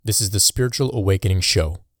This is the Spiritual Awakening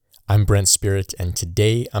Show. I'm Brent Spirit, and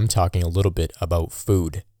today I'm talking a little bit about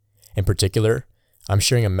food. In particular, I'm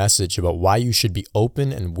sharing a message about why you should be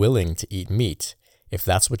open and willing to eat meat, if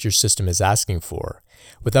that's what your system is asking for,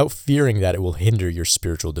 without fearing that it will hinder your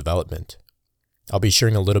spiritual development. I'll be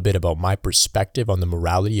sharing a little bit about my perspective on the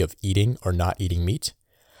morality of eating or not eating meat.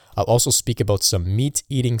 I'll also speak about some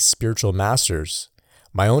meat-eating spiritual masters,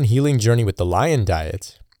 my own healing journey with the Lion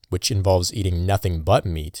Diet, which involves eating nothing but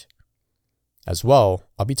meat. As well,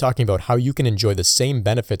 I'll be talking about how you can enjoy the same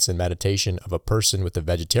benefits in meditation of a person with a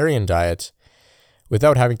vegetarian diet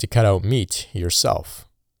without having to cut out meat yourself.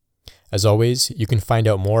 As always, you can find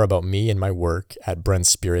out more about me and my work at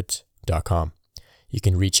brentspirit.com. You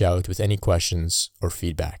can reach out with any questions or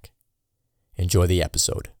feedback. Enjoy the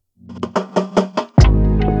episode.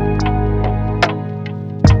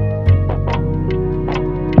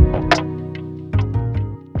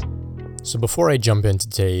 So before I jump into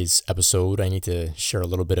today's episode, I need to share a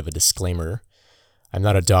little bit of a disclaimer. I'm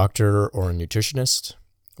not a doctor or a nutritionist.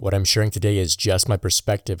 What I'm sharing today is just my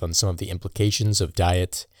perspective on some of the implications of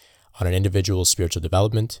diet on an individual's spiritual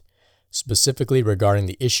development, specifically regarding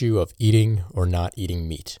the issue of eating or not eating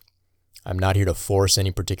meat. I'm not here to force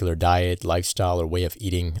any particular diet, lifestyle, or way of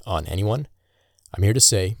eating on anyone. I'm here to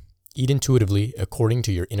say, eat intuitively according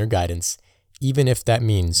to your inner guidance, even if that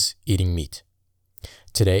means eating meat.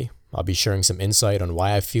 Today, I'll be sharing some insight on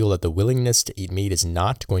why I feel that the willingness to eat meat is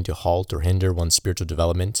not going to halt or hinder one's spiritual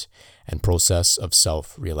development and process of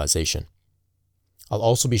self-realization. I'll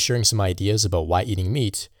also be sharing some ideas about why eating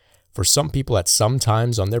meat, for some people at some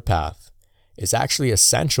times on their path, is actually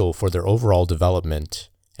essential for their overall development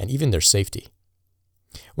and even their safety.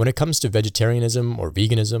 When it comes to vegetarianism or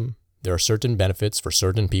veganism, there are certain benefits for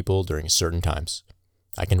certain people during certain times.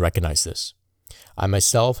 I can recognize this. I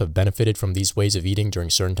myself have benefited from these ways of eating during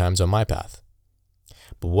certain times on my path.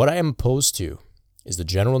 But what I am opposed to is the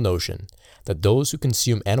general notion that those who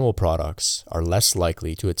consume animal products are less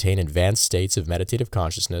likely to attain advanced states of meditative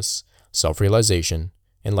consciousness, self-realization,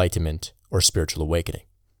 enlightenment, or spiritual awakening.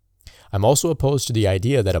 I'm also opposed to the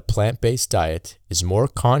idea that a plant-based diet is more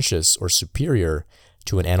conscious or superior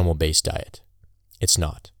to an animal-based diet. It's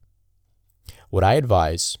not. What I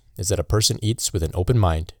advise is that a person eats with an open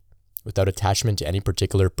mind, without attachment to any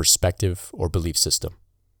particular perspective or belief system.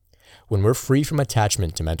 When we're free from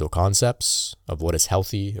attachment to mental concepts of what is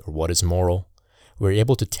healthy or what is moral, we're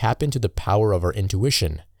able to tap into the power of our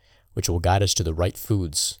intuition, which will guide us to the right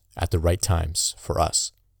foods at the right times for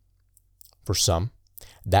us. For some,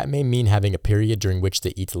 that may mean having a period during which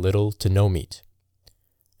they eat little to no meat.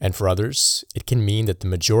 And for others, it can mean that the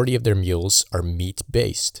majority of their meals are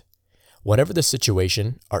meat-based. Whatever the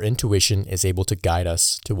situation, our intuition is able to guide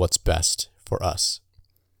us to what's best for us.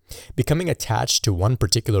 Becoming attached to one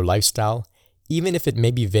particular lifestyle, even if it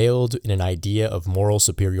may be veiled in an idea of moral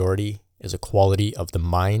superiority, is a quality of the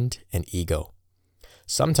mind and ego.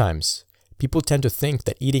 Sometimes, people tend to think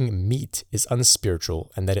that eating meat is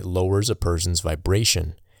unspiritual and that it lowers a person's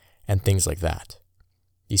vibration, and things like that.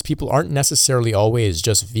 These people aren't necessarily always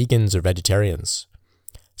just vegans or vegetarians.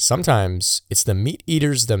 Sometimes it's the meat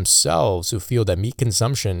eaters themselves who feel that meat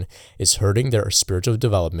consumption is hurting their spiritual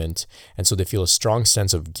development, and so they feel a strong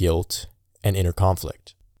sense of guilt and inner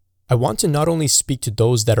conflict. I want to not only speak to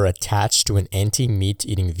those that are attached to an anti-meat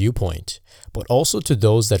eating viewpoint, but also to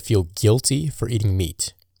those that feel guilty for eating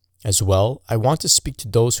meat. As well, I want to speak to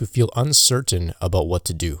those who feel uncertain about what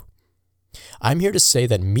to do. I'm here to say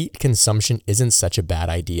that meat consumption isn't such a bad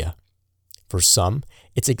idea. For some,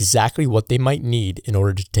 it's exactly what they might need in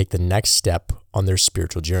order to take the next step on their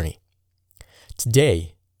spiritual journey.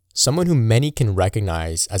 Today, someone who many can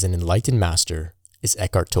recognize as an enlightened master is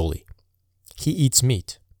Eckhart Tolle. He eats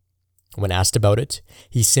meat. When asked about it,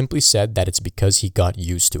 he simply said that it's because he got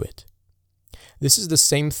used to it. This is the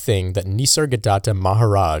same thing that Nisargadatta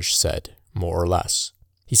Maharaj said, more or less.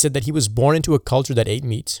 He said that he was born into a culture that ate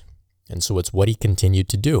meat, and so it's what he continued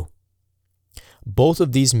to do. Both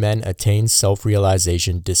of these men attained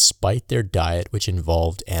self-realization despite their diet, which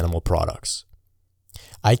involved animal products.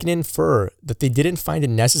 I can infer that they didn't find it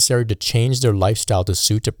necessary to change their lifestyle to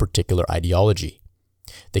suit a particular ideology.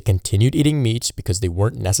 They continued eating meat because they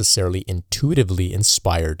weren't necessarily intuitively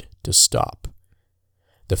inspired to stop.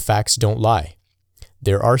 The facts don't lie.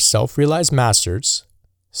 There are self-realized masters,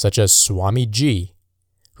 such as Swami Ji,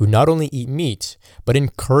 who not only eat meat, but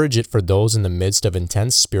encourage it for those in the midst of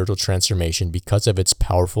intense spiritual transformation because of its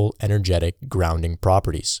powerful, energetic, grounding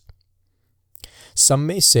properties. Some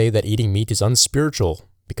may say that eating meat is unspiritual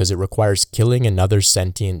because it requires killing another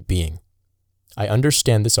sentient being. I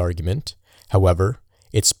understand this argument. However,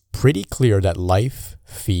 it's pretty clear that life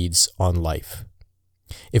feeds on life.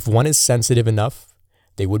 If one is sensitive enough,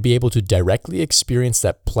 they would be able to directly experience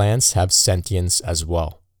that plants have sentience as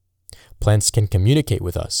well. Plants can communicate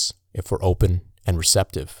with us if we're open and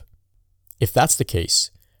receptive. If that's the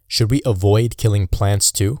case, should we avoid killing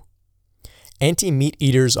plants too? Anti-meat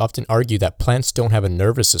eaters often argue that plants don't have a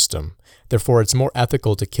nervous system, therefore it's more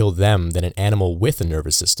ethical to kill them than an animal with a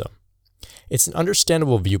nervous system. It's an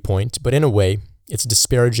understandable viewpoint, but in a way, it's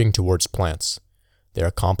disparaging towards plants. They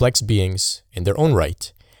are complex beings in their own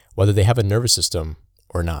right, whether they have a nervous system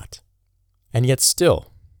or not. And yet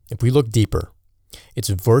still, if we look deeper, it's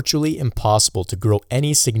virtually impossible to grow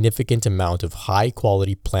any significant amount of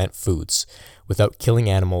high-quality plant foods without killing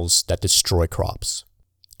animals that destroy crops.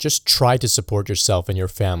 Just try to support yourself and your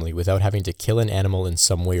family without having to kill an animal in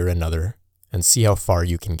some way or another, and see how far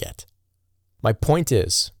you can get. My point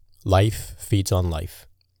is, life feeds on life.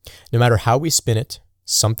 No matter how we spin it,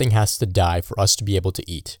 something has to die for us to be able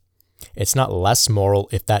to eat. It's not less moral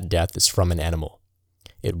if that death is from an animal.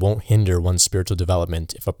 It won't hinder one's spiritual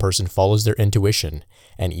development if a person follows their intuition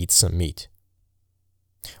and eats some meat.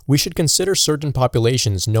 We should consider certain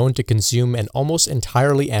populations known to consume an almost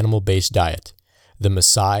entirely animal-based diet, the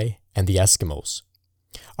Maasai and the Eskimos.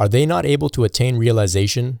 Are they not able to attain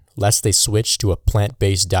realization lest they switch to a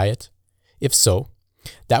plant-based diet? If so,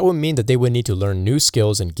 that would mean that they would need to learn new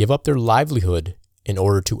skills and give up their livelihood in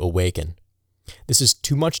order to awaken. This is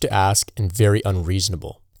too much to ask and very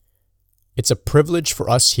unreasonable. It's a privilege for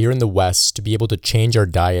us here in the West to be able to change our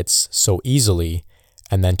diets so easily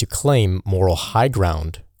and then to claim moral high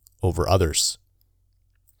ground over others.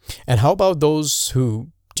 And how about those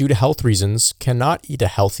who, due to health reasons, cannot eat a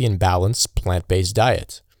healthy and balanced plant-based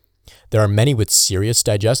diet? There are many with serious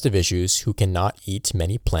digestive issues who cannot eat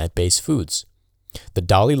many plant-based foods. The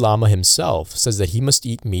Dalai Lama himself says that he must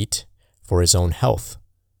eat meat for his own health.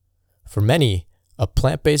 For many, a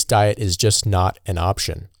plant-based diet is just not an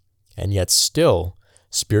option, and yet still,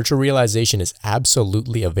 spiritual realization is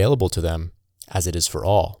absolutely available to them, as it is for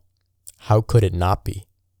all. How could it not be?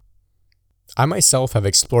 I myself have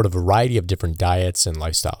explored a variety of different diets and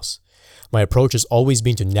lifestyles. My approach has always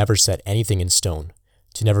been to never set anything in stone,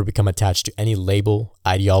 to never become attached to any label,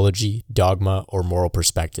 ideology, dogma, or moral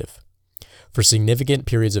perspective. For significant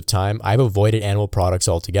periods of time, I've avoided animal products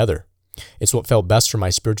altogether. It's what felt best for my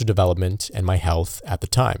spiritual development and my health at the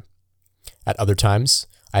time. At other times,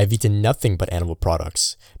 I have eaten nothing but animal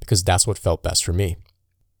products because that's what felt best for me.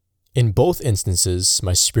 In both instances,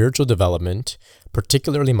 my spiritual development,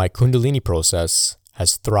 particularly my Kundalini process,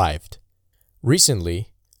 has thrived.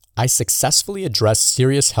 Recently, I successfully addressed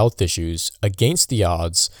serious health issues against the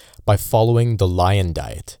odds by following the Lion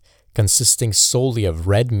Diet, consisting solely of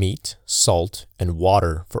red meat, salt, and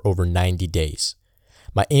water for over 90 days.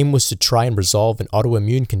 My aim was to try and resolve an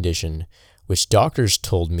autoimmune condition which doctors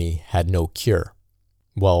told me had no cure.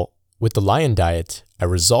 Well, with the Lion Diet, I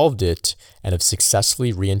resolved it and have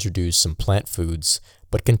successfully reintroduced some plant foods,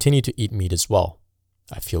 but continue to eat meat as well.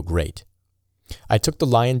 I feel great. I took the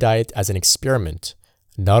Lion Diet as an experiment,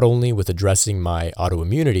 not only with addressing my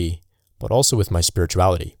autoimmunity, but also with my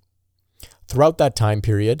spirituality. Throughout that time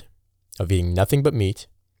period of eating nothing but meat,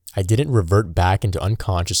 I didn't revert back into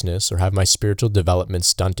unconsciousness or have my spiritual development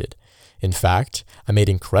stunted. In fact, I made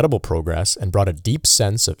incredible progress and brought a deep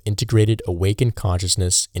sense of integrated awakened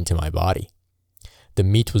consciousness into my body. The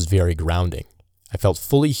meat was very grounding. I felt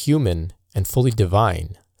fully human and fully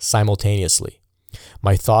divine simultaneously.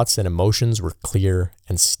 My thoughts and emotions were clear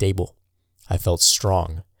and stable. I felt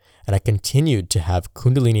strong, and I continued to have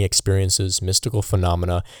Kundalini experiences, mystical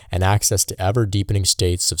phenomena, and access to ever-deepening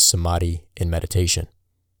states of samadhi in meditation.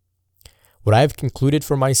 What I have concluded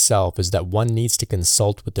for myself is that one needs to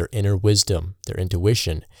consult with their inner wisdom, their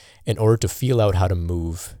intuition, in order to feel out how to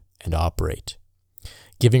move and operate.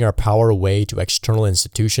 Giving our power away to external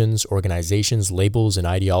institutions, organizations, labels, and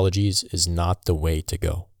ideologies is not the way to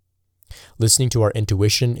go. Listening to our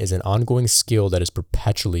intuition is an ongoing skill that is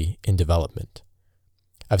perpetually in development.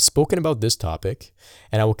 I've spoken about this topic,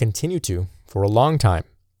 and I will continue to for a long time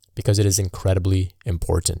because it is incredibly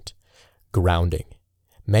important. Grounding.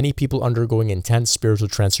 Many people undergoing intense spiritual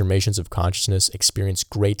transformations of consciousness experience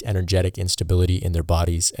great energetic instability in their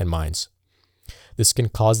bodies and minds. This can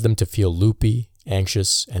cause them to feel loopy,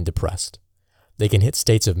 anxious, and depressed. They can hit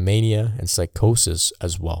states of mania and psychosis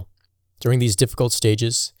as well. During these difficult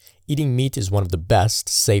stages, eating meat is one of the best,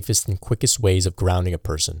 safest, and quickest ways of grounding a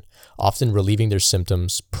person, often relieving their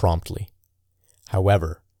symptoms promptly.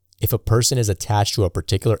 However, if a person is attached to a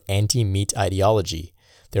particular anti-meat ideology,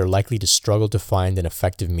 they are likely to struggle to find an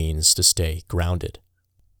effective means to stay grounded.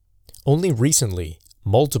 Only recently,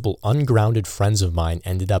 multiple ungrounded friends of mine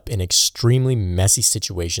ended up in extremely messy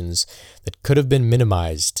situations that could have been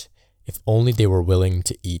minimized if only they were willing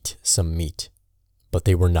to eat some meat. But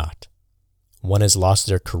they were not. One has lost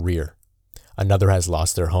their career. Another has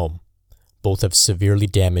lost their home. Both have severely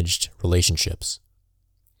damaged relationships.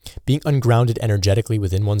 Being ungrounded energetically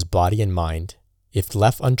within one's body and mind, if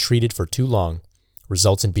left untreated for too long,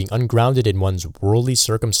 results in being ungrounded in one's worldly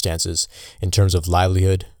circumstances in terms of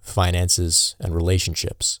livelihood, finances, and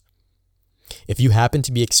relationships. If you happen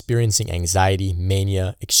to be experiencing anxiety,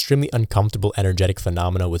 mania, extremely uncomfortable energetic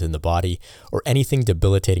phenomena within the body, or anything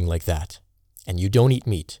debilitating like that, and you don't eat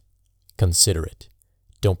meat, consider it.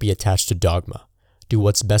 Don't be attached to dogma. Do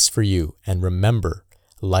what's best for you, and remember,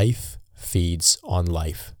 life feeds on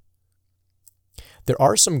life. There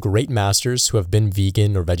are some great masters who have been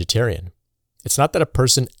vegan or vegetarian. It's not that a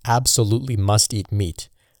person absolutely must eat meat.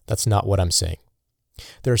 That's not what I'm saying.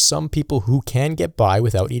 There are some people who can get by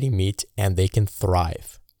without eating meat and they can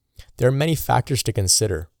thrive. There are many factors to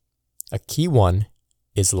consider. A key one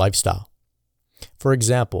is lifestyle. For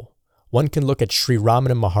example, one can look at Sri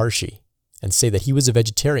Ramana Maharshi and say that he was a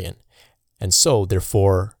vegetarian, and so,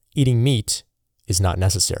 therefore, eating meat is not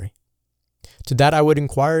necessary. To that, I would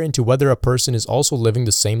inquire into whether a person is also living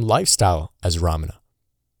the same lifestyle as Ramana.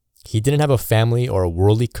 He didn't have a family or a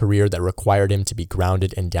worldly career that required him to be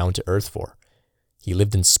grounded and down to earth for. He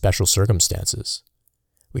lived in special circumstances.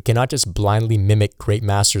 We cannot just blindly mimic great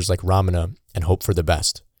masters like Ramana and hope for the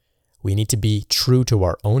best. We need to be true to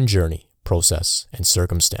our own journey, process, and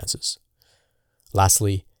circumstances.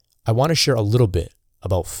 Lastly, I want to share a little bit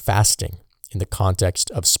about fasting in the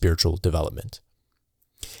context of spiritual development.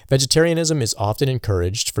 Vegetarianism is often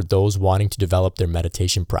encouraged for those wanting to develop their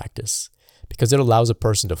meditation practice because it allows a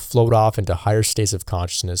person to float off into higher states of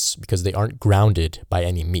consciousness because they aren't grounded by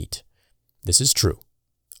any meat. This is true.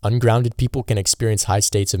 Ungrounded people can experience high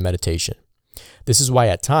states of meditation. This is why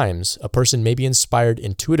at times a person may be inspired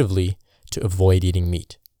intuitively to avoid eating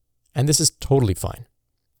meat. And this is totally fine.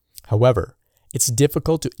 However, it's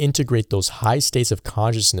difficult to integrate those high states of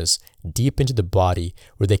consciousness deep into the body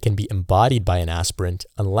where they can be embodied by an aspirant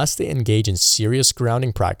unless they engage in serious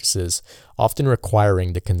grounding practices, often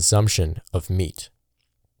requiring the consumption of meat.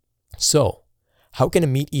 So, how can a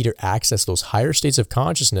meat eater access those higher states of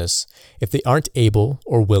consciousness if they aren't able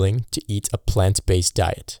or willing to eat a plant-based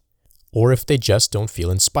diet? Or if they just don't feel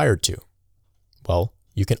inspired to? Well,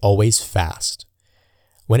 you can always fast.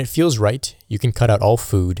 When it feels right, you can cut out all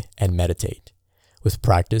food and meditate. With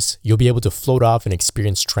practice, you'll be able to float off and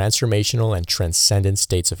experience transformational and transcendent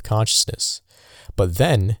states of consciousness. But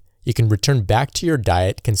then, you can return back to your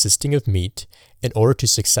diet consisting of meat in order to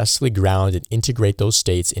successfully ground and integrate those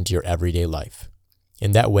states into your everyday life.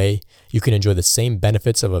 In that way, you can enjoy the same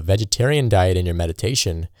benefits of a vegetarian diet in your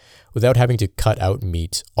meditation without having to cut out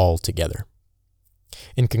meat altogether.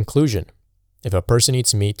 In conclusion, if a person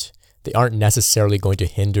eats meat, they aren't necessarily going to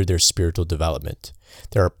hinder their spiritual development.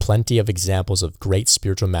 There are plenty of examples of great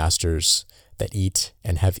spiritual masters that eat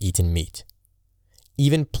and have eaten meat.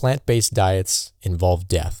 Even plant-based diets involve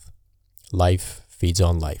death. Life feeds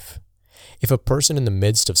on life. If a person in the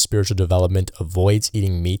midst of spiritual development avoids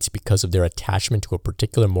eating meat because of their attachment to a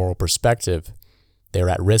particular moral perspective, they are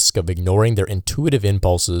at risk of ignoring their intuitive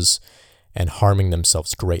impulses and harming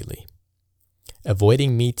themselves greatly.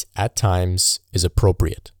 Avoiding meat at times is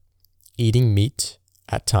appropriate. Eating meat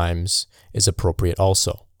at times is appropriate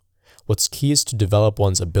also. What's key is to develop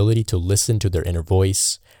one's ability to listen to their inner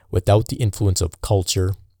voice without the influence of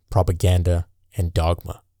culture, propaganda, and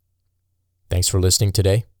dogma. Thanks for listening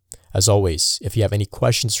today. As always, if you have any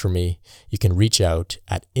questions for me, you can reach out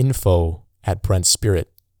at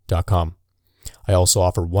info@brentspirit.com. I also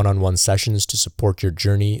offer one-on-one sessions to support your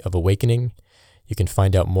journey of awakening. You can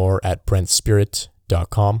find out more at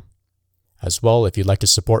brentspirit.com. As well, if you'd like to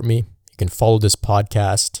support me, you can follow this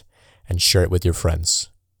podcast and share it with your friends.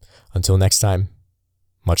 Until next time,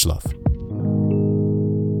 much love.